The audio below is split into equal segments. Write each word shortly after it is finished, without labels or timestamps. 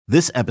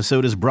This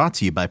episode is brought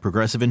to you by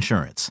Progressive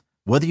Insurance.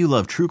 Whether you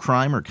love true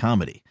crime or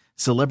comedy,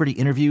 celebrity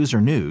interviews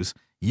or news,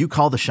 you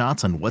call the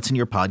shots on what's in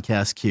your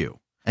podcast queue.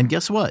 And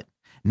guess what?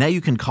 Now you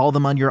can call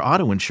them on your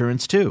auto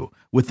insurance too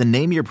with the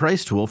Name Your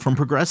Price tool from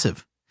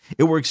Progressive.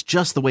 It works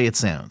just the way it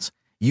sounds.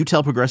 You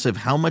tell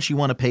Progressive how much you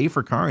want to pay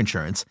for car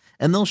insurance,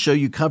 and they'll show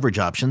you coverage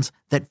options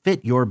that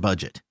fit your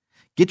budget.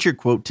 Get your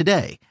quote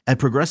today at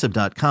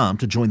Progressive.com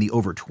to join the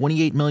over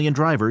 28 million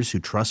drivers who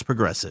trust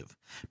Progressive.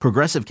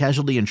 Progressive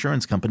Casualty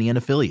Insurance Company and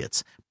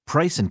Affiliates.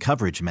 Price and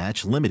coverage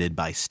match limited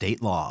by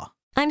state law.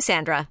 I'm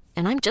Sandra,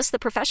 and I'm just the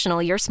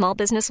professional your small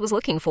business was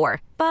looking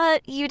for.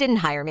 But you didn't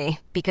hire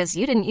me because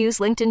you didn't use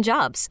LinkedIn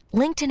Jobs.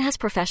 LinkedIn has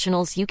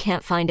professionals you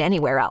can't find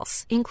anywhere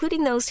else,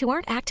 including those who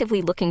aren't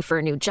actively looking for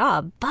a new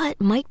job, but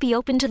might be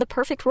open to the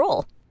perfect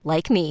role,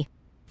 like me.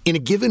 In a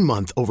given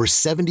month, over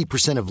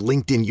 70% of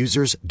LinkedIn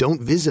users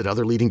don't visit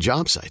other leading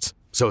job sites.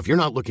 So if you're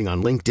not looking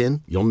on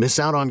LinkedIn, you'll miss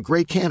out on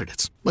great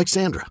candidates like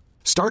Sandra.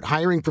 Start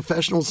hiring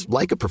professionals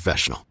like a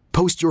professional.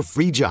 Post your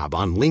free job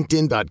on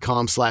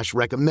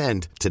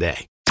linkedin.com/recommend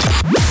today.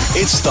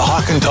 It's the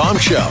Hawk and Tom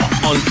Show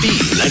on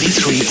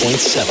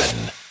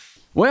B93.7.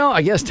 Well,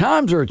 I guess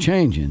times are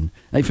changing.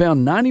 They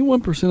found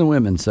 91% of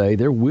women say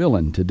they're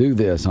willing to do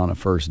this on a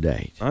first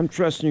date. I'm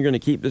trusting you're going to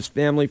keep this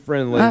family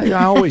friendly.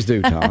 I always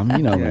do, Tom. You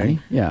know me.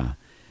 Yeah.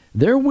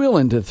 They're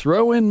willing to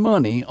throw in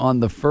money on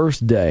the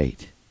first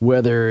date,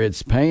 whether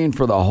it's paying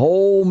for the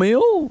whole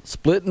meal,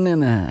 splitting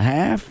in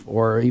half,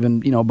 or even,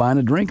 buying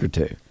a drink or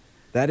two.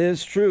 That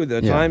is true.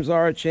 The times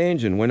are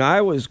changing. When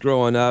I was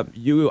growing up,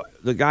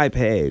 the guy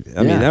paid.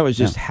 I mean, that was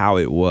just how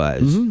it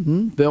was.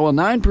 Mm-hmm. Well,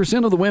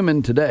 9% of the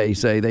women today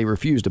say they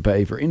refuse to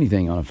pay for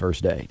anything on a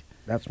first date.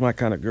 That's my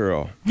kind of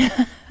girl.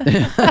 Yeah,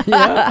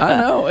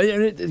 I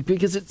know.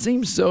 Because it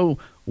seems so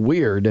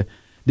weird.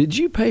 Did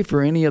you pay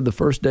for any of the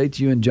first dates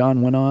you and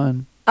John went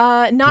on?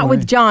 Not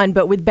with John,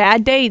 but with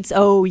bad dates.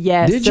 Oh,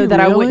 yes. Did so you that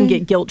really? I wouldn't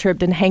get guilt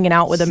tripped and hanging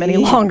out with him any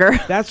longer.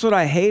 That's what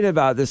I hate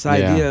about this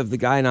idea of the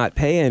guy not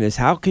paying is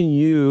how can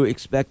you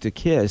expect to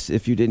kiss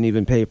if you didn't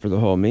even pay for the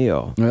whole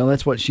meal? Well,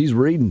 that's what she's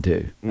reading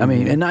to. Mm-hmm. I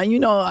mean, and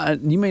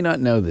you may not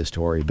know this,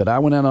 Tori, but I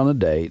went out on a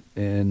date.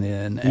 And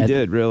then at the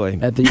end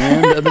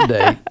of the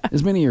date,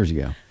 this many years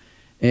ago,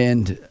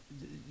 and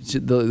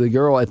the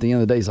girl at the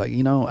end of the day is like,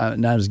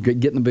 and I was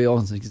getting the bill.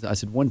 And I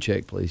said, one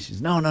check, please. She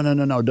said, no,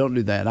 don't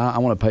do that. I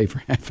want to pay for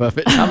half of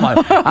it. I'm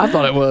like, I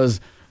thought it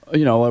was,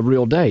 a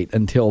real date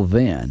until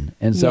then.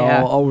 And so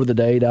over the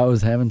date, I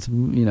was having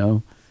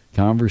some,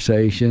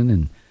 conversation,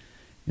 and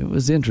it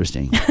was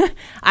interesting.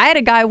 I had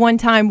a guy one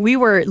time, we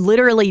were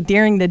literally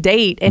during the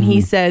date, and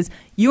he says,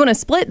 you want to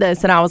split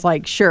this? And I was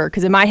like, sure,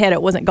 because in my head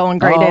it wasn't going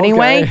great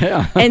anyway. Okay.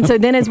 Yeah. And so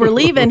then as we're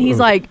leaving, he's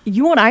like,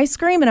 you want ice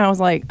cream? And I was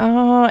like,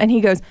 oh. And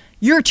he goes,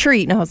 your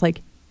treat. And I was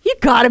like, you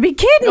got to be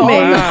kidding me.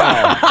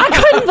 Wow. I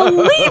couldn't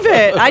believe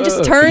it. I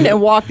just turned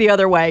and walked the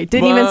other way.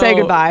 Didn't even say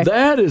goodbye.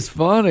 That is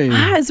funny.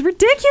 It's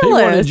ridiculous. He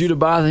wanted you to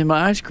buy him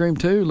ice cream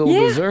too, a little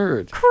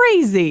dessert.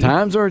 Crazy.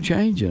 Times are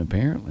changing,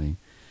 apparently.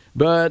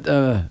 But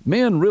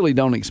men really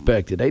don't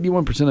expect it.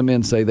 81% of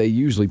men say they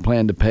usually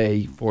plan to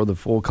pay for the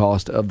full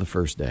cost of the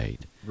first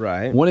date.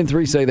 Right. 1 in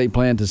 3 say they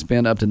plan to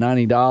spend up to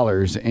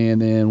 $90,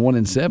 and then 1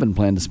 in 7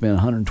 plan to spend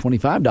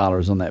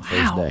 $125 on that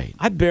first date.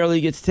 I barely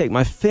get to take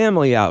my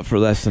family out for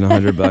less than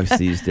 $100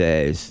 these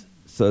days.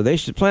 So they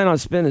should plan on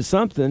spending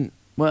something.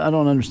 Well, I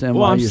don't understand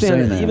why you're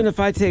saying that. Even if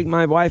I take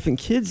my wife and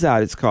kids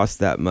out, it's cost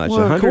that much.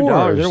 Well,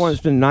 $100. They don't want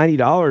to spend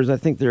 $90. I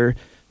think there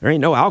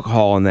ain't no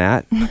alcohol in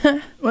that.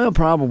 Well,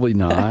 probably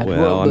not. What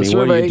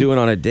are you doing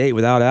on a date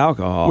without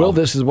alcohol? Well,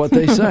 this is what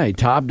they say.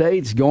 Top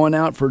dates, going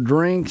out for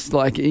drinks,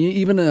 like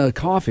even a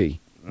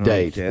coffee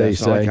date, they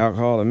say. Like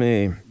alcohol to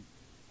me.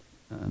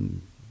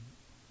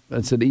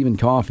 I said even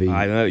coffee.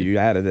 I know, you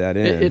added that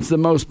in. It's the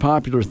most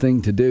popular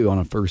thing to do on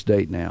a first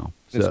date now.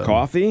 Is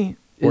coffee?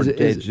 Or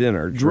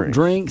dinner?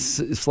 Drinks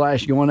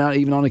 / going out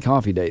even on a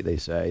coffee date, they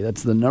say.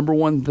 That's the number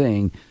one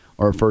thing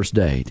or a first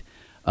date.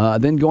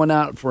 Then going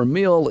out for a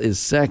meal is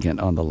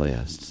second on the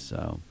list.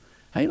 So,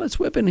 hey, let's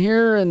whip in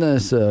here in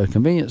this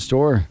convenience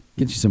store,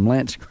 get you some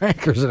Lance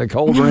crackers and a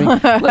cold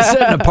drink. Let's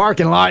sit in the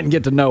parking lot and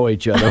get to know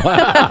each other.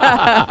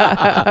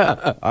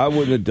 I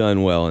wouldn't have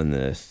done well in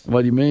this.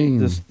 What do you mean?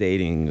 Just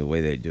dating the way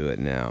they do it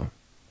now.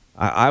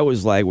 I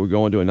was like, we're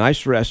going to a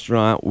nice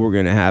restaurant. We're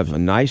going to have a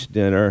nice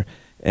dinner.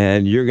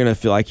 And you're going to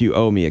feel like you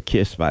owe me a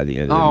kiss by the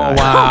end of the night.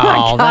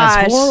 Wow. Oh, my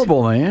gosh. That's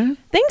horrible, man.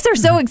 Things are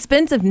so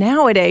expensive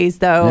nowadays,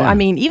 though. Yeah. I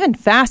mean, even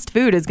fast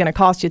food is going to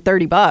cost you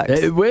 $30.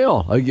 It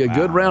will. A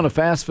good round of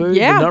fast food.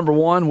 Yeah. The number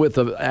one with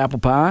the apple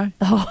pie.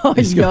 Oh,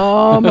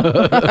 yum. And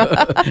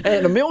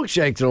the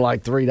milkshakes are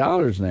like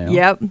 $3 now.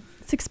 Yep.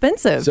 It's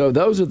expensive. So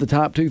those are the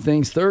top two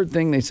things. Third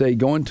thing, they say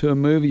going to a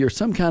movie or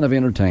some kind of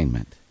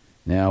entertainment.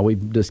 Now,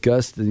 we've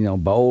discussed,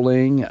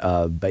 bowling,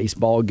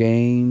 baseball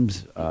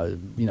games.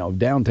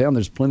 Downtown,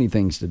 there's plenty of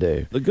things to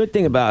do. The good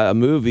thing about a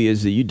movie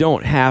is that you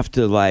don't have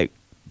to,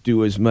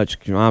 do as much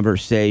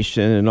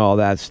conversation and all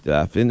that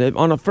stuff. And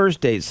on a first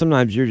date,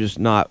 sometimes you're just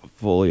not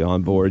fully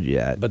on board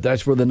yet. But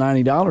that's where the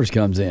 $90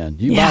 comes in.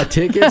 You buy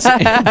tickets and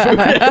food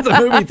at the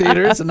movie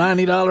theater. It's a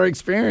 $90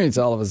 experience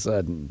all of a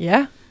sudden.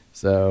 Yeah.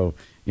 So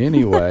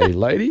anyway,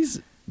 ladies,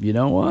 you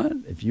know what?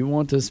 If you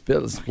want to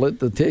split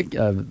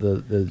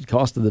the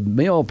cost of the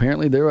meal,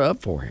 apparently they're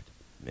up for it.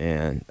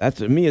 Man,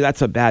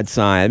 that's a bad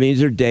sign. It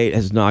means your date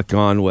has not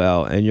gone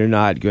well, and you're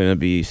not going to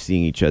be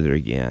seeing each other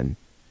again.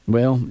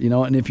 Well,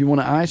 and if you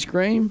want an ice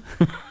cream,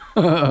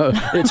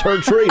 it's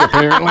her treat,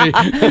 apparently.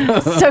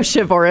 So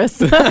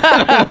chivalrous. It's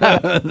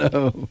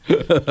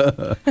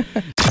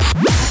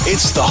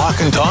the Hawk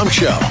and Tom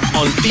Show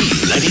on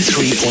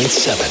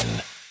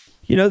B93.7.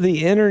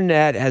 The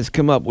internet has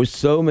come up with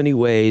so many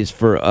ways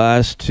for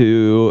us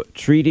to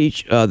treat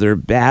each other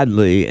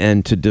badly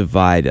and to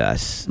divide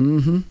us.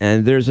 Mm-hmm.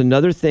 And there's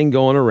another thing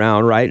going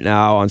around right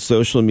now on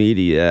social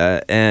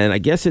media, and I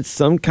guess it's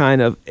some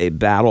kind of a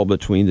battle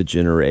between the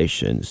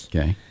generations.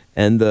 Okay.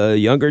 And the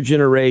younger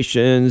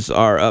generations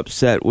are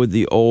upset with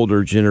the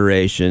older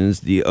generations,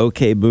 the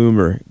OK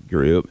Boomer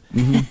group,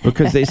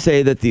 because they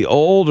say that the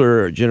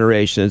older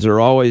generations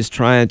are always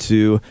trying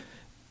to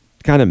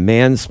kind of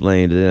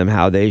mansplain to them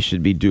how they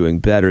should be doing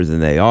better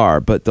than they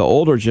are. But the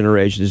older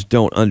generations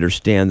don't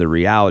understand the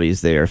realities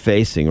they are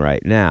facing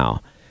right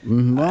now.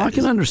 Well, I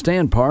can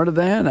understand part of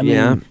that. I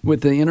mean,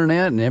 with the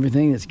internet and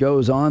everything that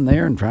goes on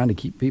there and trying to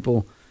keep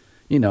people,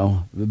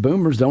 the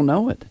boomers don't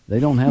know it. They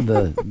don't have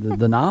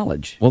the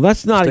knowledge. Well,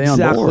 that's not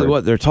exactly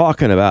what they're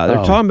talking about.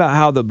 They're talking about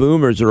how the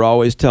boomers are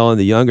always telling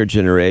the younger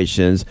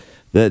generations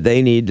that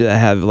they need to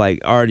have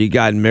already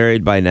gotten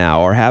married by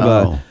now or have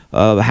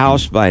a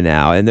house by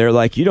now, and they're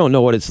like, you don't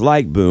know what it's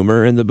like,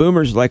 boomer. And the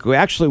boomers like, well,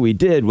 actually we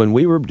did. When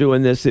we were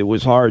doing this, it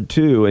was hard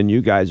too, and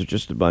you guys are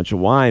just a bunch of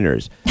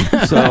whiners.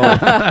 So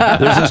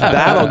there's this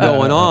battle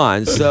going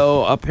on.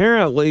 So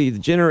apparently the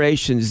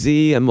Generation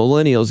Z and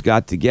millennials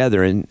got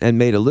together and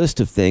made a list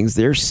of things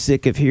they're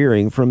sick of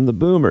hearing from the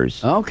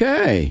boomers.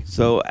 Okay.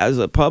 So as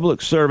a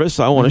public service,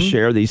 I want to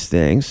share these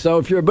things. So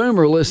if you're a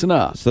boomer, listen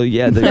up. So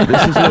this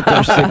is what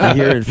they're sick of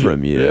hearing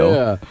from you.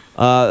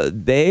 Yeah.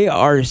 They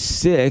are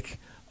sick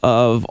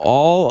of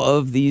all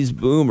of these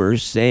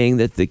boomers saying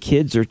that the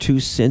kids are too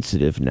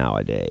sensitive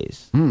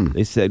nowadays.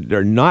 They said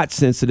they're not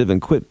sensitive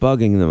and quit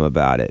bugging them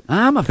about it.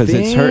 I'm offended.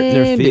 Because it's hurting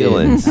their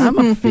feelings. I'm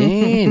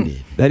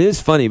offended. That is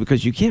funny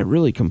because you can't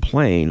really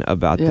complain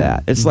about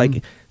that. It's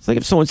like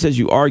if someone says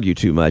you argue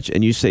too much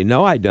and you say,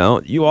 no, I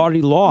don't, you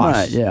already lost.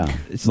 Right, yeah.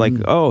 It's like,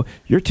 oh,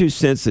 you're too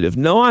sensitive.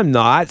 No, I'm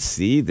not.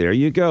 See, there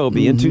you go,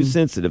 being too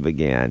sensitive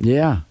again.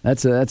 Yeah,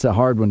 that's a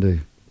hard one to...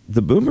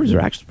 The boomers are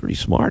actually pretty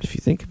smart if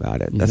you think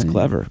about it. That's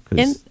clever.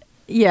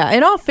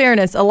 In all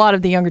fairness, a lot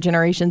of the younger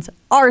generations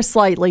are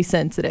slightly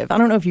sensitive. I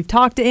don't know if you've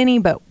talked to any,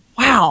 but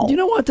wow. You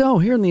know what, though?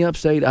 Here in the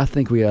upstate, I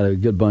think we got a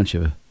good bunch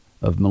of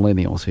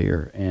millennials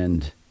here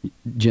and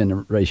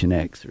Generation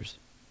Xers.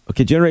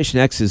 Okay, Generation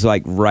X is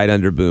right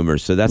under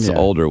boomers, so that's the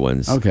older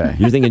ones. Okay.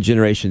 You're thinking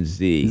Generation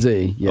Z.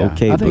 Z, yeah.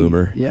 Okay,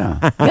 boomer.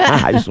 Yeah.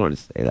 I just wanted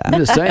to say that. I'm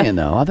just saying,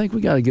 though. I think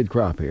we got a good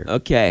crop here.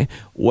 Okay.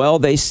 Well,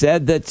 they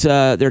said that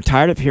they're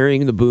tired of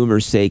hearing the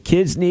boomers say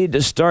kids need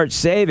to start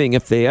saving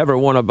if they ever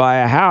want to buy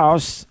a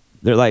house.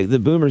 They're like, the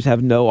boomers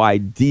have no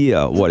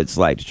idea what it's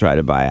like to try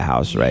to buy a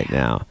house right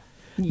now.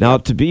 Now,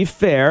 to be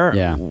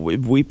fair,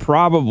 we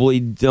probably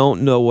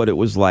don't know what it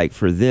was like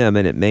for them,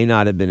 and it may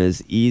not have been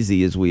as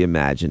easy as we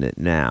imagine it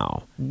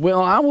now.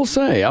 Well, I will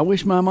say, I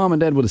wish my mom and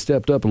dad would have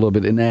stepped up a little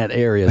bit in that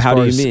area. How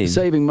do you mean?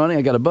 Saving money.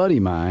 I got a buddy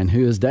of mine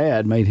who his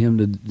dad made him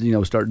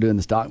to start doing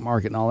the stock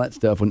market and all that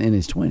stuff when in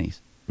his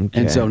 20s.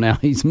 Okay. And so now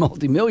he's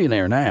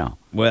multimillionaire now.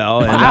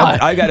 Well, and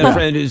I got a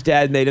friend whose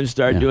dad made him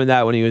start doing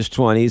that when he was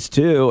 20s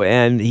too,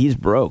 and he's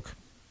broke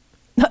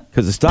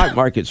because the stock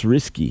market's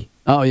risky.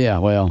 Oh, yeah.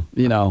 Well,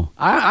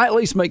 I at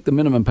least make the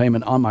minimum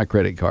payment on my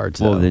credit card.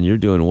 So. Well, then you're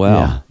doing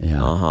well.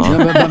 Yeah.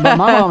 Uh-huh. But my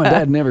mom and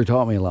dad never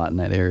taught me a lot in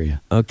that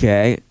area.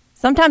 Okay.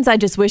 Sometimes I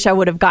just wish I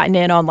would have gotten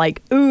in on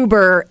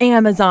Uber,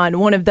 Amazon,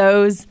 one of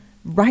those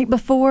right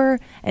before,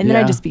 and then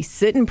I'd just be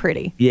sitting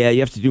pretty. Yeah,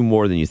 you have to do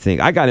more than you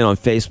think. I got in on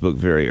Facebook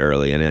very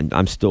early, and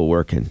I'm still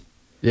working.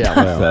 Yeah,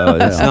 well,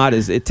 so it's not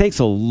as it takes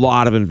a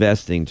lot of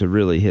investing to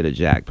really hit a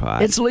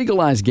jackpot. It's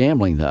legalized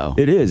gambling, though.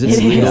 It is. It's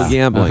legal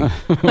gambling.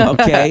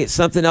 Okay,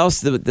 something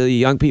else that the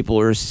young people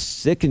are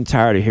sick and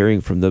tired of hearing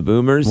from the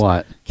boomers.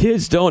 What?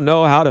 Kids don't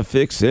know how to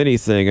fix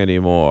anything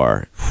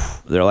anymore.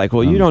 They're like,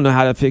 well, you don't know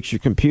how to fix your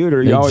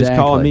computer. You're always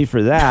calling me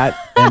for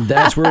that. And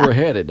that's where we're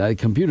headed. A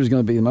computer's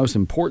going to be the most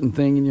important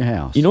thing in your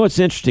house. You know what's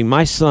interesting?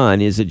 My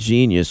son is a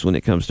genius when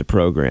it comes to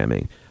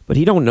programming, but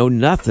he don't know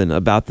nothing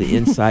about the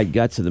inside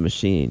guts of the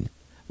machine.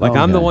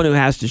 I'm the one who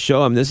has to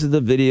show him, this is the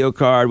video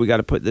card, we got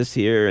to put this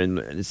here, and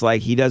it's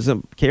like he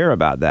doesn't care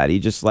about that. He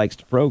just likes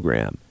to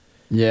program.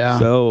 Yeah.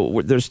 So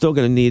they're still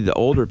going to need the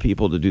older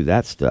people to do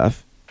that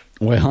stuff.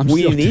 Well,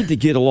 we need to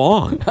get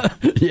along.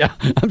 Yeah,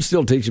 I'm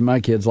still teaching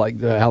my kids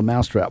like how the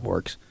mousetrap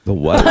works. The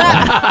what?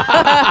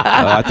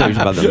 I thought you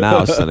were about the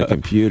mouse on a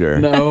computer.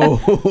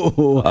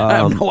 No, I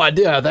have no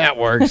idea how that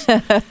works.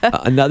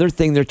 Another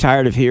thing they're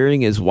tired of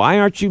hearing is, why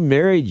aren't you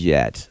married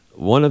yet?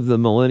 One of the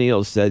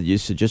millennials said you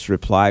should just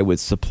reply with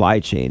supply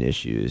chain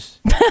issues.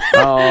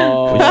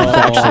 Oh, which is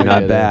actually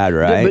not bad,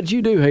 right? But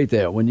you do hate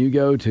that when you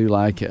go to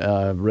like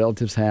a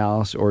relative's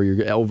house or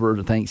you're over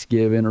to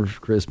Thanksgiving or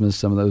Christmas,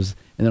 some of those,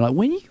 and they're like,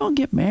 when are you going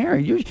to get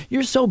married?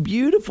 You're so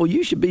beautiful.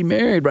 You should be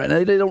married right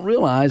now. They don't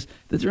realize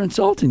that they're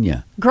insulting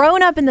you.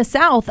 Growing up in the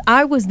South,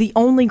 I was the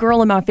only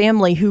girl in my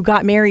family who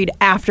got married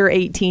after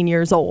 18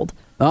 years old.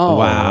 Oh,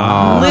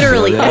 wow.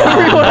 Literally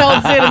everyone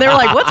else did. And they were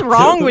like, what's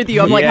wrong with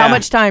you? I'm like, how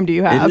much time do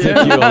you have? It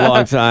took you a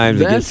long time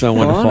to get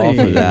someone to fall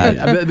for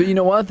that. But you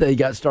know what? They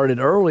got started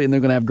early, and they're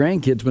going to have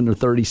grandkids when they're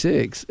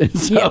 36.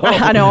 So, yeah,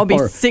 I know. I'll be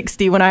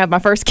 60 when I have my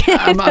first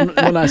kid.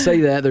 When I say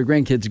that, their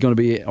grandkids are going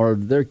to be, or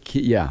their their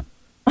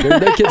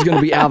kid's going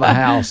to be out of the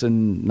house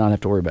and not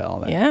have to worry about all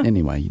that. Yeah.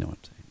 Anyway, you know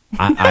what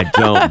I'm saying. I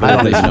don't, but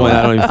at this point,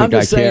 I don't even think I'm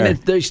just I care. saying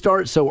that they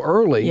start so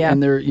early,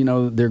 and they're,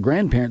 their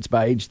grandparents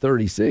by age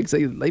 36,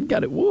 they've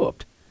got it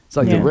whooped. It's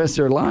like the rest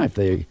of their life,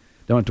 they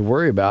don't have to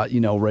worry about,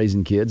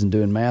 raising kids and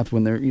doing math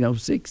when they're,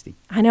 60.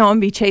 I know. I'm going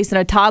to be chasing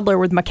a toddler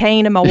with my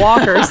cane and my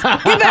walkers.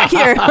 Get back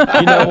here.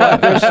 You know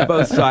what? There's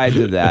both sides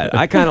of that.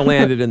 I kind of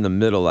landed in the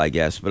middle, I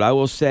guess. But I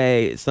will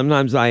say,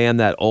 sometimes I am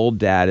that old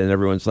dad, and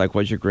everyone's like,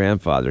 "What's your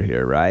grandfather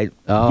here?" Right?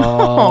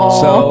 Oh.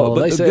 So,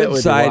 but the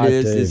good side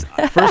is,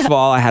 first of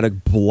all, I had a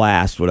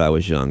blast when I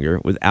was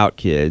younger without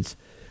kids.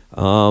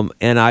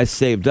 And I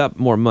saved up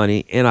more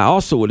money. And I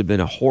also would have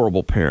been a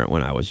horrible parent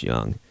when I was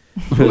young.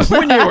 When you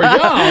were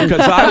young, because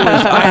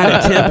I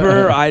had a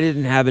temper, I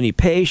didn't have any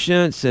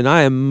patience, and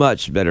I am a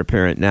much better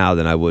parent now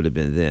than I would have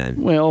been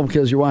then. Well,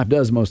 because your wife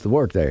does most of the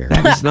work there.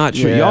 That's not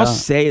true. Y'all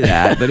say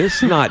that, but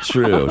it's not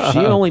true. She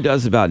only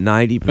does about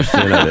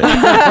 90% of it.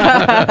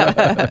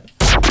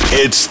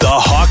 It's the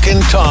Hawk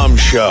and Tom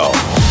Show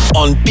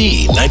on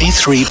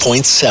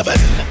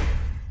B93.7.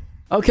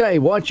 Okay,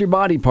 what's your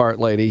body part,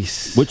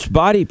 ladies? Which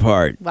body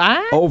part?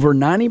 What? Over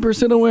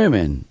 90% of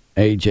women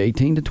age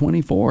 18 to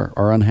 24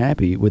 are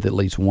unhappy with at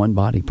least one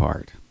body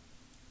part.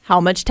 How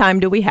much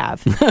time do we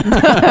have?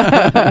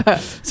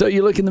 So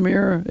you look in the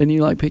mirror and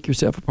you pick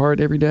yourself apart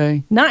every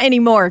day? Not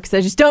anymore, because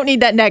I just don't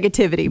need that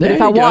negativity. But There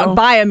if I you go. walk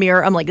by a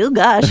mirror, I'm like, oh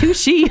gosh, who's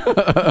she?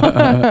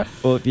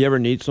 Well, if you ever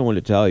need someone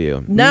to tell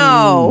you.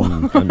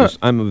 No.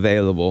 I'm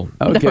available.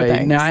 Okay,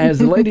 thanks. now as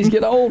the ladies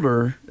get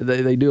older,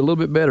 they do a little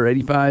bit better.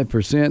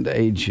 85%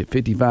 age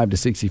 55 to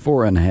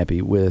 64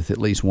 unhappy with at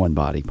least one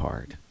body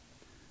part.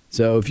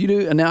 So if you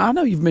do, now I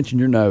know you've mentioned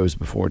your nose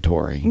before,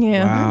 Tori.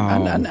 Yeah.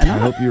 Wow. I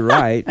hope you're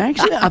right.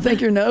 Actually, I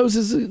think your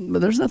nose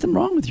there's nothing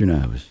wrong with your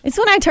nose. It's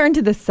when I turn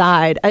to the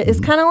side. It's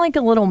kind of like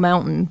a little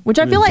mountain, which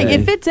I feel like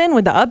it fits in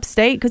with the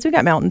upstate because we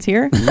got mountains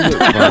here.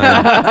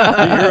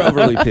 You're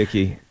overly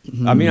picky.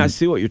 I mean, I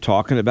see what you're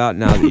talking about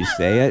now that you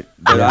say it,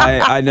 but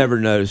I never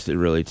noticed it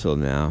really till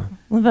now.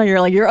 I love how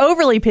you're like, you're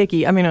overly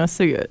picky. I mean, I'll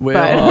see it. Well,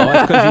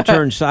 that's because you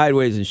turned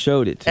sideways and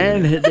showed it to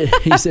me. And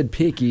he said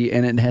picky,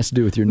 and it has to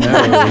do with your nose.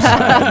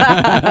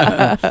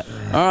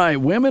 All right,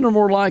 women are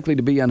more likely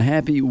to be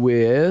unhappy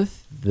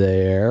with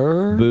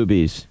their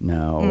Boobies.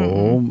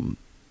 No.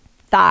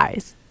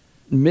 Thighs.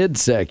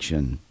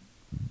 Midsection.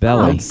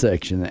 Belly.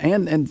 Midsection.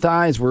 And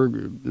thighs were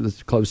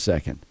the close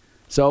second.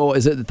 So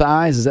is it the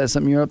thighs? Is that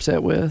something you're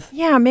upset with?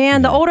 Yeah,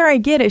 man. The older I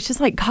get, it's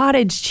just like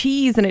cottage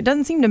cheese, and it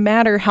doesn't seem to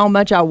matter how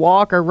much I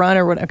walk or run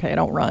or what. Okay, I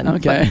don't run.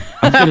 Okay.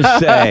 I was going to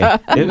say,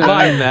 it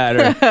might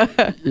matter.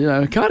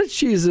 Cottage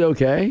cheese is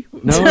okay.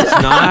 No,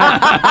 it's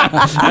not.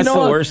 That's the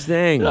worst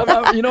thing.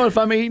 If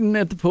I'm eating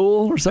at the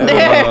pool or something.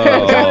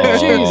 Cottage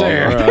cheese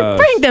there.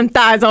 Bring them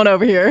thighs on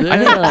over here. I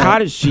think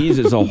cottage cheese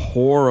is a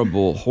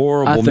horrible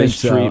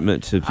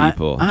mistreatment to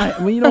people.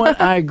 Well, you know what?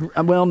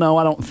 No,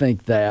 I don't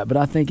think that, but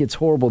I think it's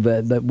horrible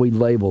that we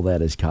label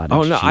that as cottage cheese.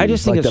 Oh, no, I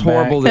just think it's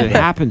horrible that it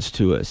happens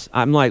to us.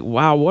 I'm like,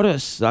 wow, what a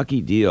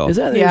sucky deal. Is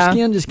that your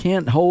skin just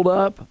can't hold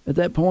up at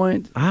that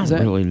point? I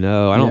don't really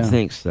know. I don't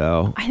think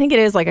so. I think it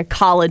is like a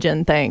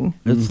collagen thing.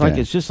 It's like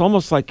it's just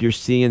almost like you're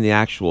seeing the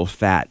actual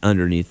fat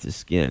underneath the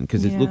skin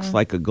because it looks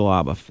like a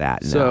glob of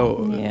fat now.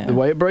 So the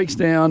way it breaks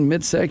down,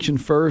 midsection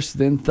first,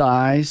 then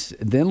thighs,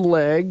 then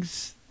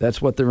legs.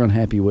 That's what they're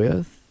unhappy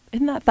with.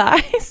 Isn't that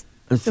thighs?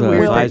 It's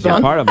thighs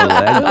are part of a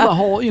leg. The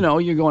whole,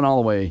 you're going all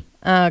the way.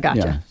 Oh, gotcha.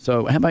 Yeah.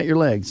 So how about your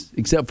legs?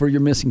 Except for your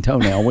missing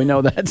toenail. We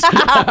know that's...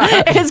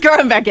 It's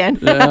growing back in.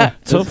 Yeah.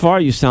 So far,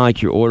 you sound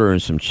like you're ordering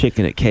some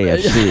chicken at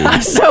KFC.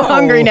 I'm so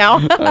hungry now.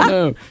 I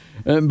know.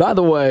 And by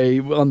the way,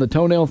 on the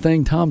toenail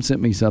thing, Tom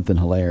sent me something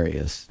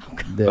hilarious.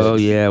 Oh,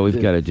 yeah,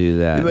 we've got to do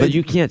that. But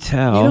you can't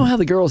tell. You know how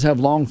the girls have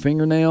long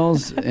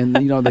fingernails and,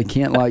 they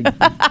can't,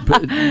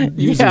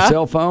 use their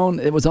cell phone?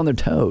 It was on their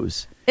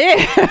toes.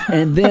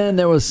 And then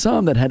there was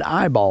some that had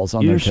eyeballs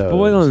on their toes. You're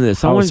spoiling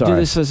this. I want to do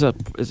this as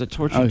a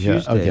Torture Okay,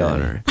 Tuesday okay.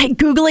 on her. Like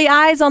googly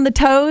eyes on the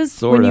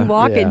toes when you Sorta,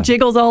 walk, yeah. it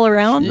jiggles all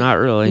around. Not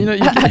really. You know,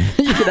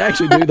 you could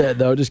actually do that,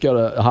 though. Just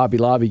go to Hobby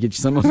Lobby, get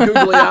you some of those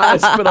googly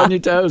eyes, put on your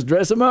toes,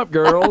 dress them up,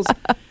 girls.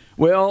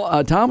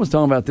 Well, Tom was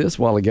talking about this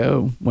a while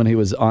ago when he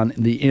was on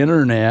the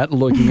internet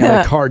looking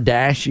at a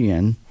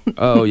Kardashian.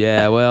 Oh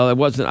yeah, well I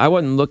wasn't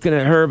looking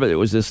at her, but it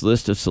was this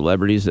list of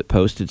celebrities that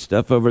posted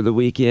stuff over the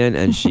weekend,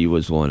 and she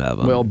was one of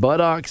them. Well,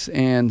 buttocks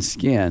and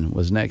skin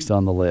was next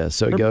on the list.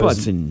 So it her goes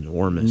butt's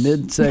enormous.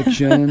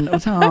 midsection. Oh,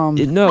 Tom.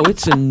 No,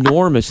 it's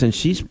enormous, and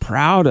she's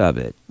proud of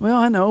it. Well,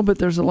 I know, but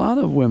there's a lot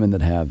of women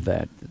that have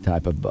that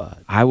type of butt.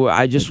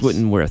 I just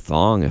wouldn't wear a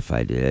thong if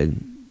I did.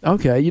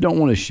 Okay, you don't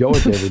want to show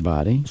it to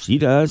everybody. She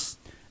does.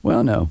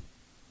 Well, no.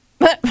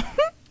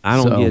 I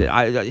don't So- get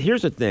it.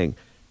 Here's the thing.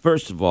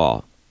 First of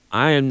all,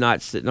 I am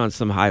not sitting on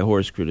some high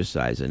horse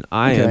criticizing.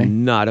 I Okay.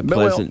 am not a But,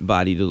 well- pleasant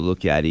body to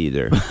look at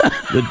either.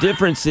 The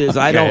difference is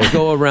I don't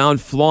go around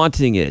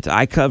flaunting it.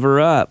 I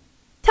cover up.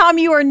 Tom,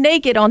 you are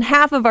naked on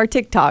half of our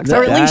TikToks,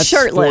 or at least That's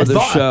shirtless. for the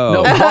show.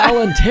 No,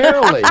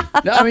 voluntarily.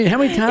 No, I mean, how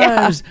many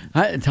times?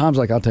 Tom's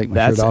like, I'll take my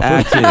That's shirt off.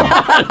 acting.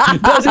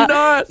 Does he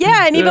not?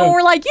 Yeah, and even when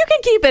we're like, you can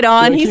keep it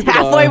on, Yeah, he's keep it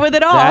halfway on. with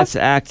it off. That's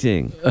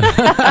acting.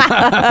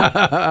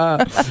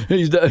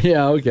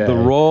 Yeah, okay. The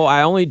role,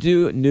 I only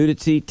do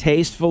nudity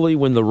tastefully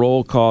when the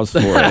role calls for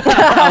it.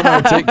 on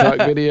our TikTok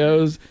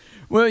videos.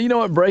 Well, you know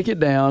what? Break it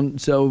down.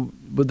 So,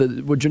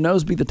 would your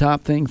nose be the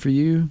top thing for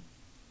you?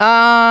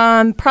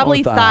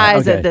 Probably Or thigh?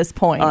 thighs Okay. at this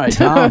point. All right,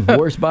 Tom.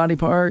 Worst body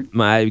part?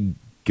 My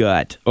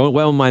gut. Oh,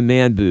 well, my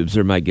man boobs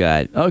are my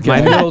gut. Okay.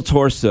 My middle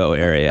torso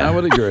area. I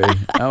would agree.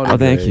 Oh,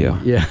 thank you.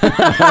 Yeah.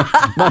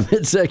 My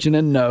midsection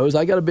and nose.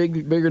 I got a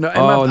bigger nose.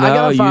 Oh, no. I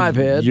got a 5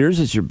 head. Yours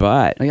is your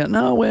butt. I got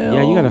well.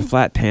 Yeah, you got a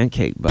flat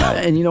pancake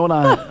butt. And you know what?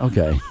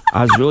 Okay.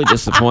 I was really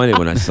disappointed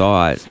when I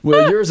saw it.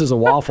 Well, yours is a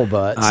waffle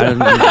butt. I don't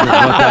know what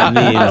that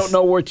means. I don't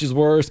know which is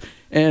worse.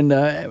 And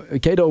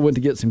Cato went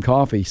to get some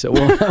coffee, so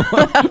we'll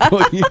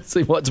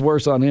see what's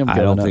worse on him. I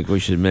don't think we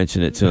should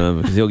mention it to him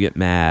because he'll get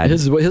mad.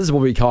 His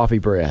will be coffee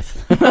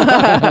breath. It's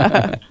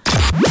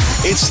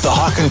the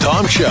Hawk and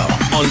Tom Show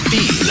on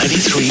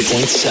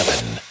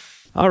B93.7.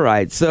 All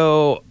right,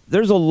 so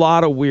there's a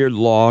lot of weird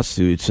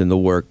lawsuits in the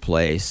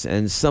workplace,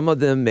 and some of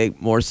them make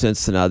more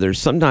sense than others.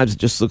 Sometimes it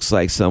just looks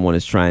like someone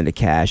is trying to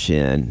cash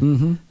in.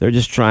 Mm-hmm. They're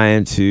just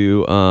trying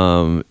to,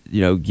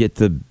 get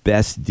the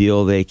best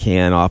deal they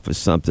can off of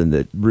something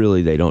that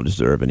really they don't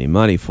deserve any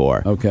money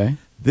for. Okay.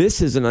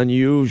 This is an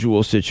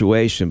unusual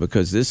situation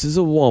because this is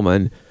a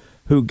woman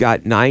who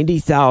got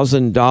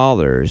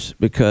 $90,000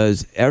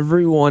 because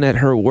everyone at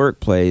her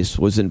workplace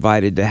was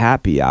invited to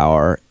happy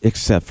hour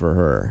except for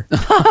her.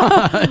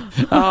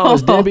 Oh, it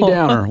was Debbie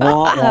Downer.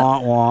 Wah, wah,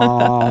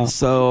 wah.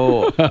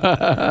 So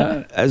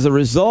as a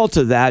result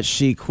of that,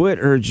 she quit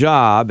her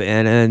job,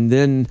 and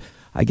then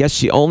I guess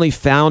she only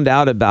found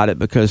out about it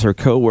because her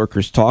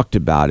coworkers talked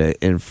about it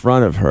in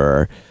front of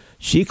her.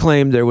 She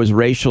claimed there was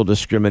racial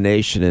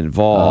discrimination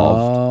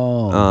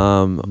involved.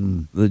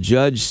 The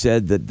judge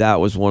said that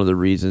was one of the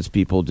reasons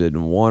people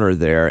didn't want her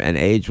there, and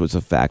age was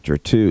a factor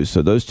too.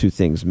 So those two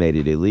things made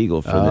it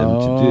illegal for them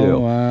to do.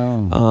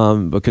 Wow.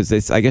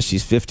 Because I guess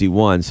she's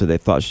 51, so they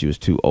thought she was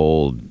too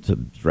old to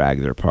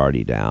drag their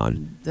party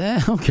down.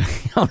 Okay.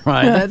 All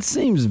right. That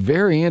seems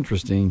very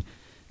interesting.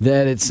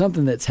 That it's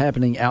something that's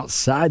happening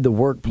outside the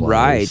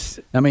workplace.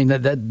 Right. I mean,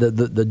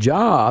 the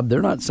job,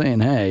 they're not saying,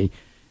 hey,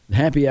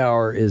 happy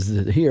hour is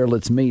here,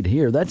 let's meet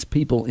here. That's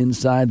people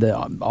inside the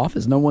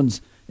office.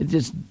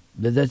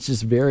 That's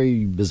just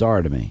very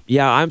bizarre to me.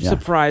 Yeah, I'm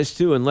surprised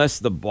too, unless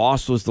the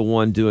boss was the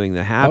one doing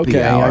the happy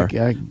hour.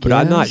 I but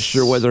I'm not guess.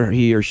 sure whether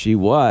he or she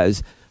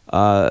was.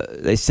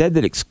 They said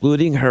that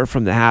excluding her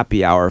from the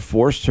happy hour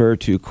forced her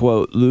to,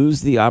 quote,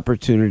 lose the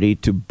opportunity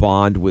to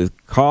bond with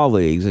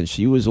colleagues, and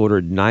she was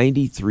ordered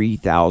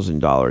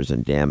 $93,000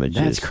 in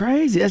damages. That's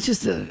crazy. That's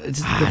just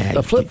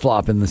a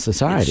flip-flop in the It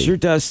society. sure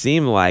does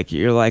seem like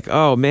you're like,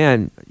 oh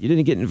man, you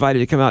didn't get invited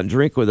to come out and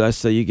drink with us,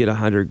 so you get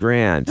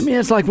 $100,000. I mean,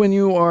 it's like when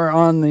you are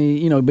on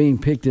the, being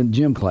picked in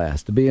gym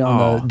class to be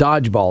on the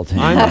dodgeball team.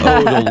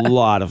 I'm owed a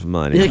lot of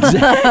money.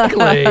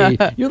 Exactly.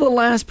 You're the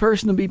last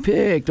person to be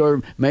picked,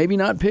 or maybe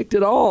not picked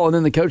at all. And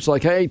then the coach's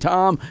like, hey,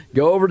 Tom,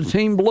 go over to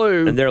Team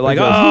Blue. And they're like,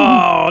 Because-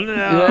 oh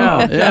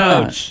no,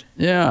 coach.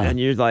 Yeah. And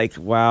you're like,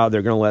 wow,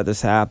 they're going to let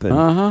this happen.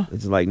 Uh-huh.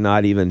 It's like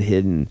not even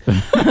hidden.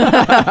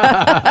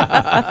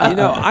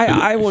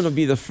 I want to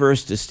be the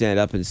first to stand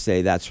up and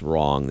say that's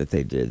wrong that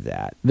they did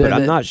that. But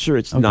I'm not sure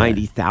it's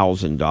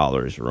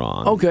 $90,000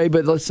 wrong. Okay,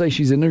 but let's say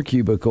she's in their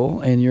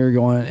cubicle and you're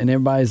going, and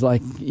everybody's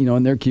like,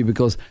 in their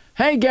cubicles,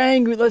 hey,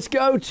 gang, let's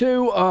go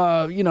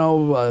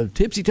to,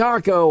 Tipsy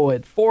Taco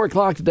at 4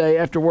 o'clock today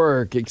after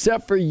work,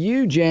 except for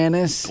you,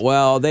 Janice.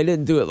 Well, they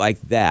didn't do it like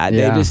that.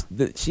 Yeah.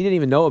 She didn't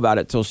even know about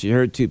it till she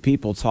heard two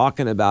people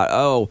talking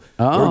about,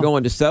 we're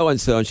going to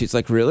so-and-so. And she's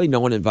like, really? No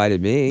one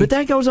invited me? But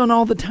that goes on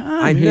all the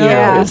time. I know. here.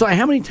 Yeah. It's like,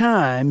 how many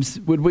times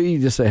would we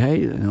just say,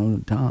 hey,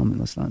 Tom,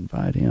 let's not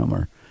invite him,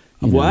 or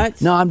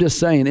What? No, I'm just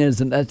saying,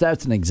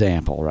 that's an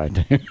example right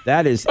there.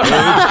 That is age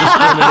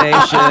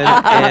discrimination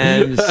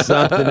and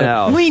something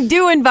else. We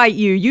do invite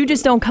you. You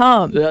just don't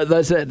come.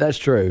 That's it. That's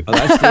true. Oh,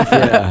 that's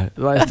different. Yeah.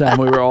 Last time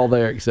we were all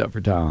there except for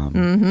Tom.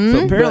 Mm-hmm.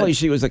 So apparently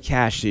she was a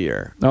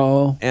cashier.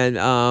 Oh. And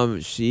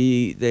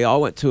they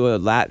all went to a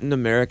Latin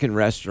American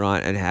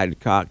restaurant and had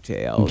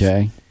cocktails.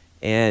 Okay.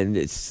 And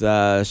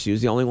she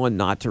was the only one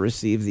not to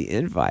receive the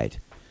invite.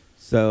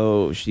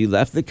 So she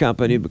left the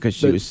company because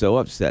she was so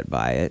upset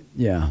by it.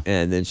 Yeah.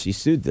 And then she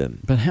sued them.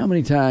 But how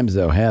many times,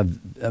 though,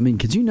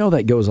 because you know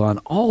that goes on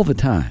all the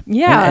time.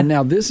 Yeah. And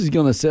now this is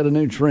going to set a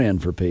new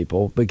trend for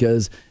people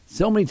because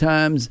so many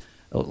times,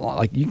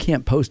 like you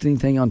can't post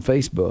anything on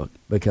Facebook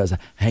because,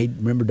 hey,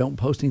 remember, don't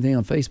post anything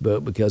on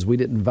Facebook because we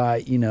didn't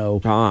invite,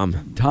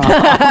 Tom.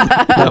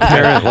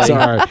 Apparently.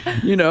 Sorry.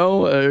 You're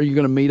going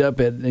to meet up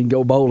and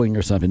go bowling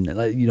or something.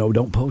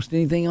 Don't post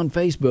anything on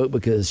Facebook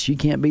because she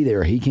can't be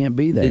there or he can't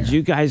be there. Did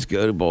you guys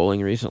go to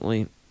bowling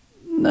recently?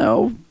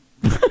 No.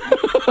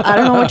 I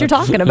don't know what you're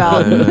talking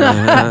about.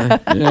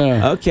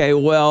 Yeah. Okay,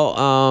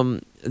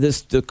 well,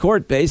 the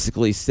court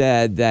basically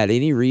said that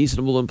any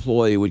reasonable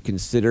employee would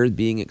consider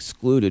being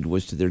excluded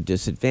was to their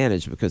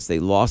disadvantage because they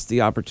lost the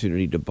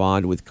opportunity to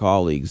bond with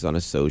colleagues on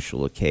a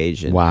social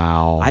occasion.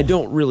 Wow. I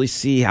don't really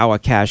see how a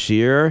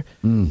cashier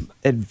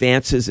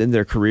advances in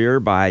their career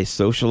by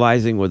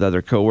socializing with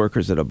other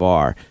coworkers at a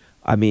bar.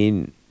 I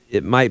mean,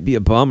 it might be a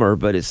bummer,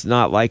 but it's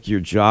not like your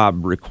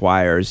job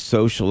requires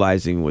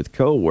socializing with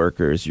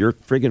coworkers. You're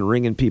friggin'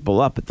 ringing people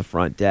up at the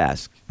front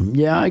desk.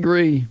 Yeah, I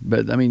agree.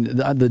 But, I mean,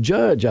 the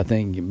judge, I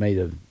think, made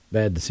a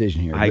bad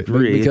decision here. I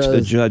agree. It's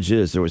the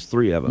judges. There was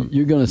 3 of them.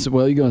 You're going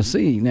to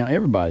see. Now,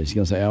 everybody's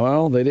going to say, oh,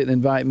 well, they didn't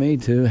invite me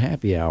to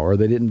happy hour. Or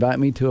they didn't invite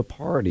me to a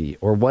party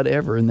or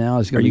whatever. And now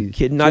it's going to be. Are you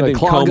kidding? I've been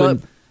clog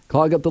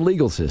up the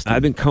legal system.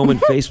 I've been combing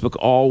Facebook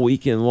all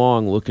weekend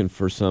long looking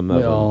for some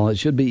of them. Well, it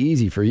should be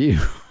easy for you.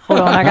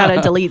 Hold on, I got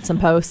to delete some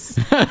posts.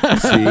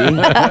 See?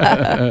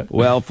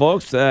 Well,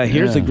 folks,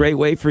 here's a great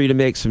way for you to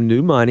make some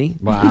new money.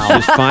 Wow.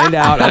 Just find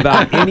out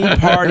about any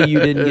party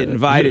you didn't get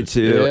invited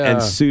to and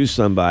sue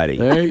somebody.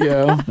 There you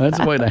go. That's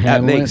the way to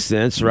handle it. That makes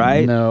sense,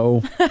 right?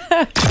 No.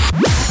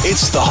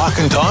 It's the Hawk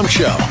and Tom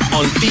Show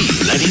on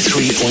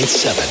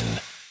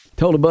B93.7.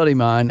 Told a buddy of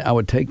mine I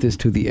would take this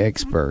to the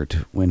expert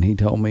when he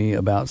told me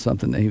about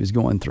something that he was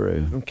going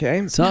through.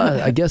 Okay. So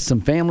I guess some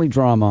family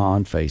drama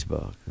on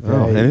Facebook.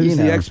 Oh, and who's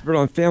the expert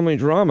on family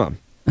drama?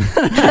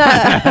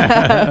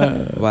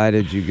 Why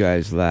did you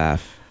guys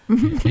laugh?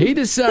 He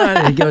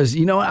decided, he goes,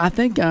 I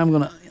think I'm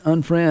going to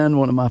unfriend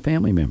one of my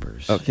family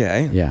members.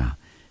 Okay. Yeah.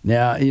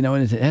 Now, and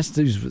it has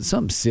to do with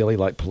something silly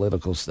like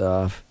political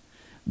stuff.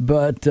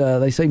 But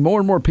they say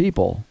more and more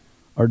people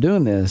are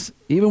doing this,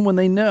 even when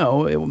they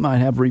know it might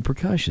have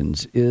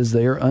repercussions, is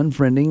they're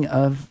unfriending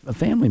a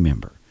family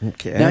member.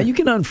 Okay. Now, you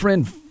can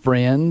unfriend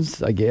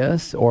friends, I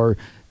guess, or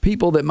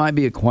people that might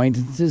be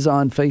acquaintances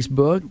on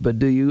Facebook, but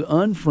do you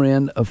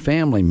unfriend a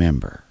family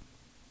member?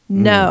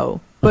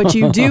 No, but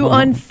you do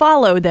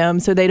unfollow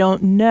them so they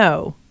don't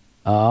know.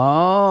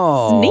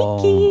 Oh.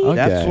 Sneaky. Okay.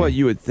 That's what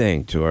you would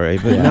think, Tori,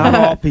 but not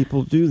all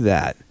people do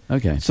that.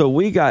 Okay. So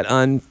we got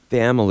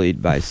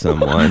unfamilied by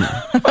someone.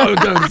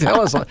 Tell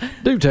us.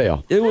 Do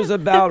tell. It was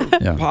about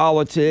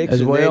politics.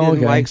 As and well, they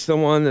didn't like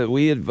someone that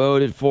we had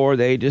voted for.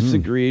 They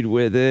disagreed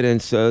with it.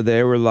 And so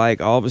they were like,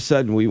 all of a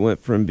sudden we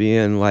went from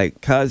being like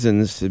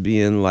cousins to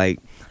being like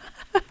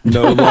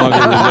no longer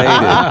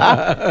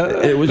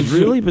related. It was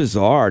really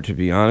bizarre, to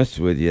be honest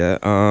with you.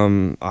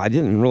 I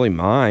didn't really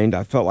mind.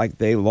 I felt like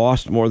they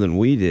lost more than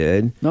we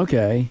did.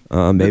 Okay.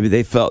 Maybe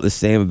they felt the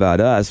same about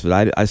us,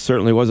 but I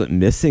certainly wasn't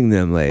missing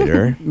them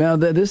later. Now,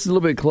 this is a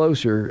little bit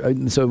closer.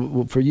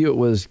 So for you, it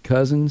was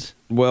cousins?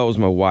 Well, it was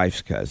my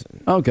wife's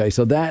cousin. Okay,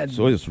 so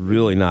it's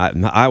really not.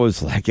 I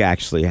was like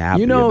actually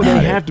happy.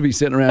 They have to be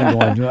sitting around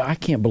going, I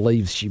can't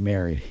believe she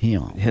married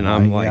him. And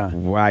I'm like,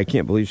 well, I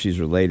can't believe she's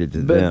related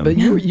to them. But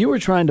you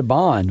were trying to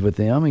bond with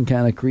them and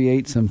kind of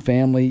create some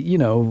family,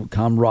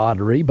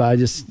 camaraderie by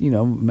just,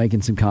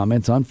 making some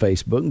comments on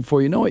Facebook. And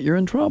before you know it, you're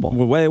in trouble.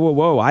 Well,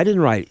 whoa. I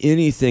didn't write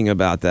anything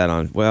about that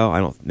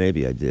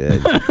maybe I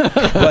did.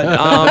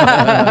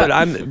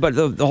 but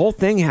the whole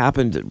thing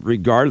happened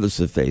regardless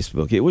of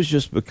Facebook. It was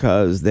just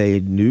because they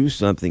knew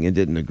something and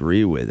didn't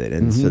agree with it.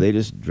 And so they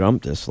just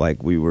dumped us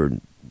like we were,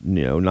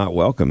 not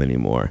welcome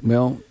anymore.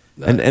 Well,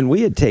 and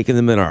we had taken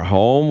them in our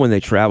home when they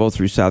traveled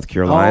through South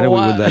Carolina. We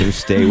would let them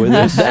stay with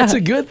us. That's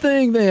a good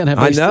thing then.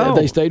 Have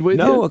they stayed with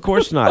you? No, of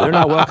course not. They're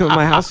not welcome in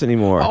my house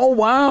anymore. Oh,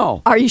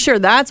 wow. Are you sure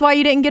that's why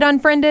you didn't get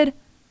unfriended?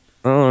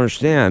 I don't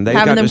understand. They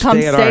Having got them to come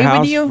stay at stay our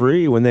house with you?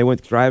 free when they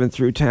went driving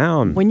through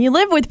town. When you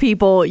live with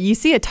people, you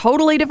see a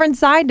totally different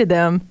side to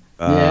them.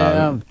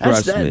 Yeah,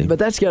 trust me. But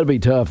that's got to be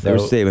tough, though.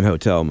 They're saving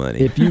hotel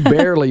money. If you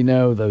barely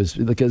know those,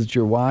 because it's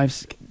your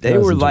wife's They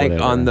were like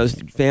on the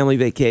family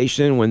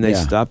vacation when they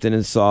stopped in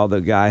and saw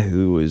the guy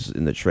who was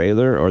in the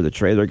trailer, or the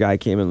trailer guy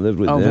came and lived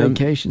with them.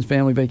 Vacations,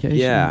 family vacation.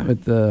 Yeah,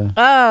 with the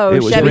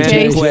it was Chevy Randy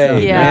Chase.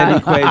 Quaid. Yeah.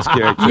 Randy Quaid's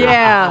character.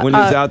 Yeah, when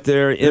he's out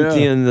there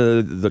emptying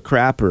the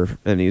crapper,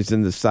 and he's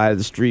in the side of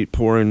the street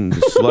pouring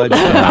the sludge.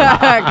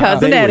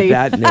 Cousin Eddie.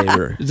 That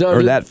neighbor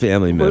or that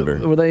family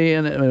member. Were they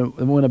in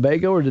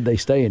Winnebago, or did they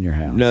stay in your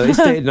house? No, they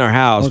stayed in our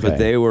house, but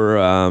they were,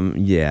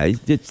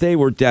 they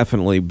were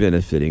definitely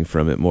benefiting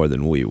from it more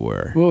than we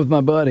were. Well, with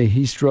my buddy,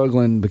 he's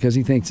struggling because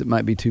he thinks it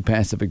might be too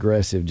passive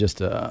aggressive just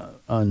to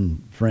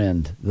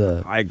unfriend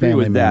the. I agree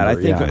family with that.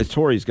 member. I think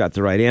Tori's got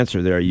the right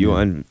answer there. You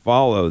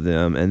unfollow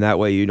them, and that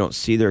way you don't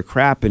see their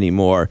crap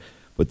anymore.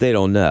 But they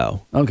don't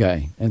know.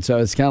 Okay. And so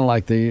it's kind of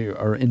like they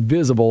are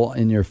invisible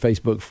in your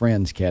Facebook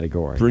friends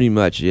category. Pretty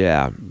much,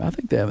 yeah. I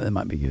think that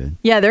might be good.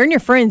 Yeah, they're in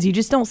your friends. You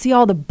just don't see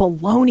all the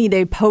baloney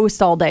they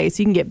post all day, so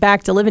you can get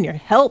back to living your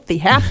healthy,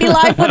 happy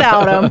life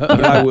without them.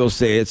 But I will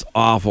say it's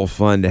awful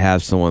fun to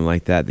have someone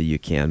like that you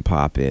can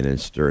pop in and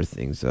stir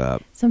things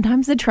up.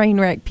 Sometimes the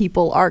train wreck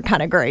people are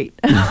kind of great.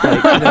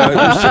 Like,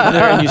 you're sitting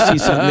there and you see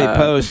something they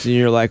post, and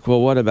you're like, well,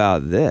 what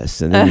about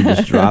this? And then you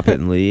just drop it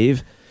and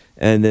leave.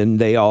 And then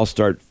they all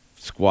start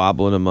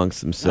squabbling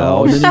amongst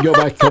themselves. And then you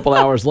go back a couple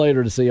hours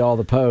later to see all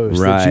the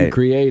posts that you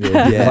created.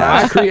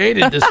 Yeah. I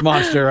created this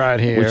monster right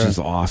here. Which is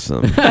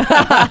awesome.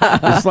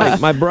 It's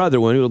like my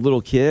brother, when he was a little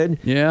kid,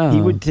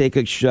 he would take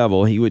a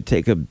shovel, he would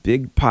take a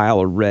big pile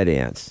of red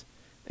ants,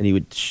 and he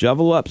would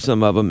shovel up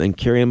some of them and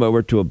carry them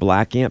over to a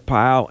black ant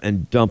pile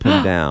and dump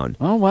them down.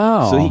 Oh,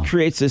 wow. So he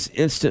creates this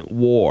instant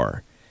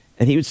war,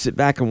 and he would sit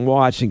back and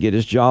watch and get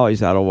his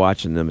jollies out of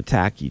watching them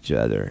attack each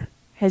other.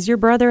 Has your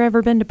brother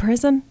ever been to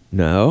prison?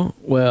 No.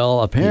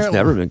 Well, apparently. He's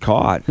never been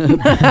caught.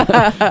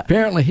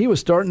 Apparently, he was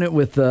starting it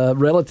with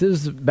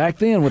relatives back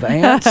then with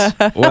ants.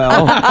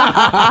 Well,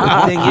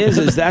 the thing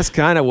is that's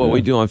kind of what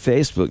we do on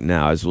Facebook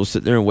now, is we'll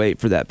sit there and wait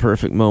for that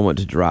perfect moment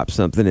to drop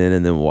something in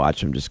and then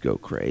watch them just go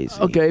crazy.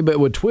 Okay, but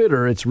with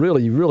Twitter, it's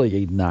really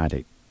ignite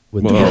it.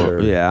 With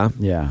Twitter.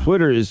 Yeah.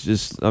 Twitter is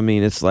just,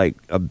 it's like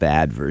a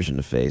bad version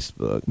of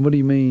Facebook. What do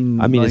you mean?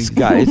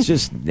 It's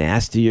just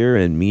nastier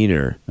and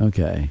meaner.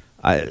 Okay.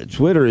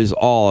 Twitter is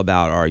all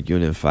about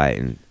arguing and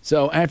fighting.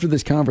 So after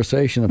this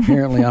conversation,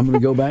 apparently I'm going to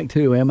go back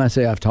to him. I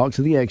say, I've talked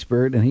to the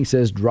expert, and he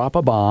says, drop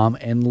a bomb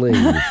and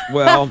leave.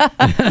 Well,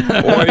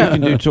 or you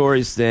can do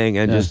Tori's thing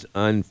and just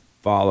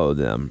unfollow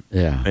them.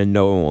 Yeah. And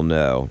no one will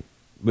know.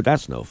 But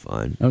that's no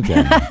fun.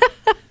 Okay.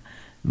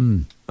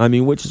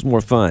 Which is more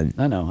fun?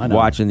 I know.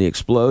 Watching the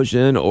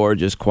explosion or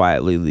just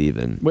quietly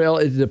leaving? Well,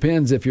 it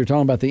depends if you're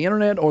talking about the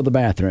internet or the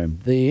bathroom.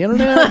 The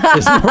internet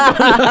is more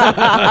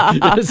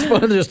fun. It's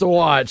fun just to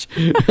watch.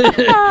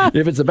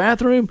 If it's a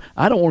bathroom,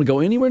 I don't want to go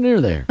anywhere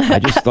near there. I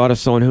just thought of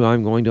someone who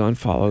I'm going to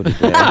unfollow today.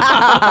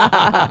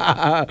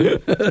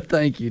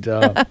 Thank you,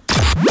 Tom.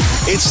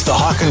 It's the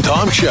Hawk and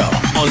Tom Show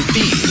on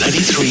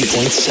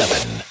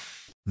B93.7.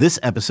 This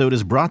episode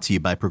is brought to you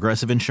by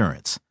Progressive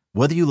Insurance.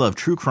 Whether you love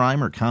true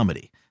crime or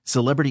comedy,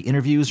 celebrity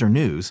interviews or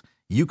news,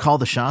 you call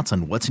the shots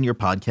on what's in your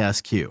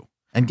podcast queue.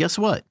 And guess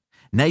what?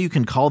 Now you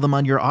can call them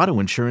on your auto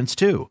insurance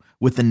too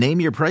with the Name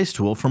Your Price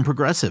tool from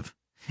Progressive.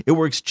 It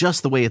works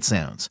just the way it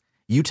sounds.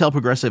 You tell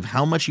Progressive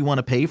how much you want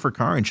to pay for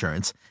car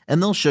insurance,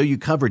 and they'll show you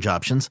coverage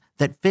options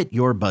that fit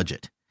your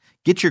budget.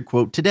 Get your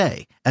quote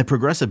today at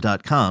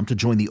Progressive.com to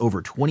join the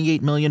over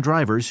 28 million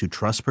drivers who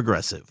trust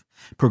Progressive.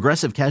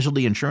 Progressive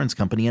Casualty Insurance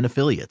Company and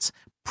Affiliates.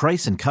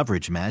 Price and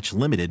coverage match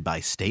limited by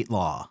state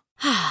law.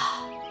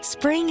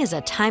 Spring is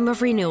a time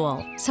of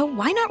renewal, so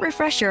why not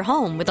refresh your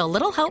home with a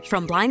little help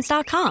from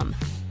Blinds.com?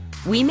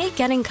 We make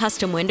getting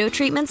custom window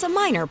treatments a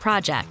minor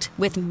project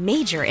with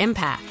major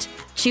impact.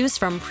 Choose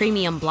from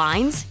premium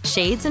blinds,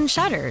 shades, and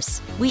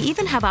shutters. We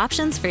even have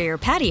options for your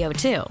patio,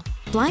 too.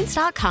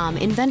 Blinds.com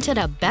invented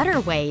a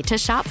better way to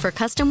shop for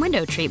custom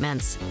window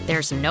treatments.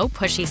 There's no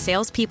pushy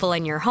salespeople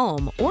in your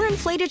home or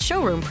inflated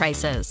showroom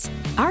prices.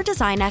 Our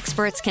design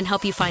experts can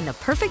help you find the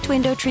perfect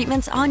window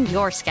treatments on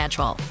your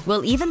schedule.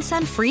 We'll even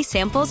send free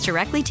samples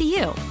directly to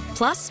you.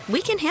 Plus,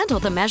 we can handle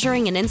the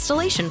measuring and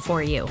installation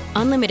for you.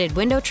 Unlimited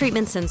window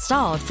treatments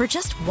installed for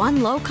just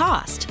one low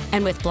cost.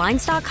 And with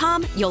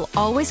Blinds.com, you'll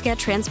always get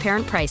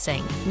transparent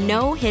pricing.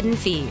 No hidden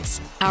fees.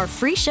 Our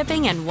free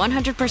shipping and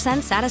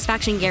 100%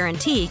 satisfaction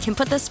guarantee can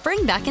put the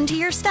spring back into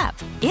your step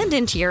and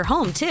into your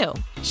home, too.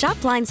 Shop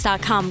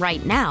Blinds.com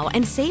right now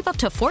and save up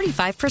to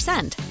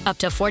 45%. Up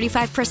to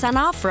 45%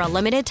 off for a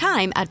limited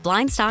time at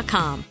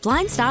Blinds.com.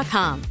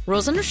 Blinds.com.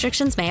 Rules and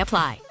restrictions may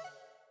apply.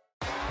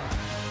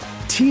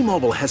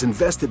 T-Mobile has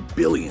invested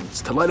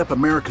billions to light up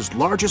America's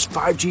largest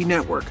 5G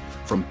network,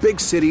 from big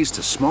cities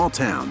to small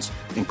towns,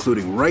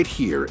 including right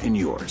here in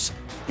yours.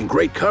 And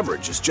great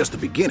coverage is just the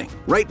beginning.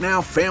 Right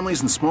now,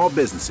 families and small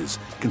businesses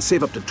can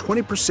save up to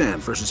 20%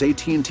 versus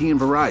AT&T and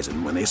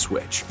Verizon when they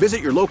switch.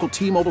 Visit your local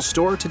T-Mobile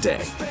store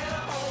today.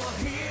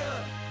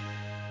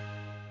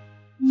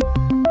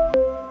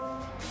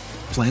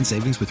 Plan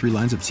savings with 3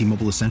 lines of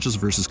T-Mobile Essentials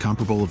versus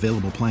comparable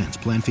available plans.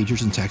 Plan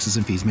features and taxes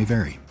and fees may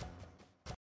vary.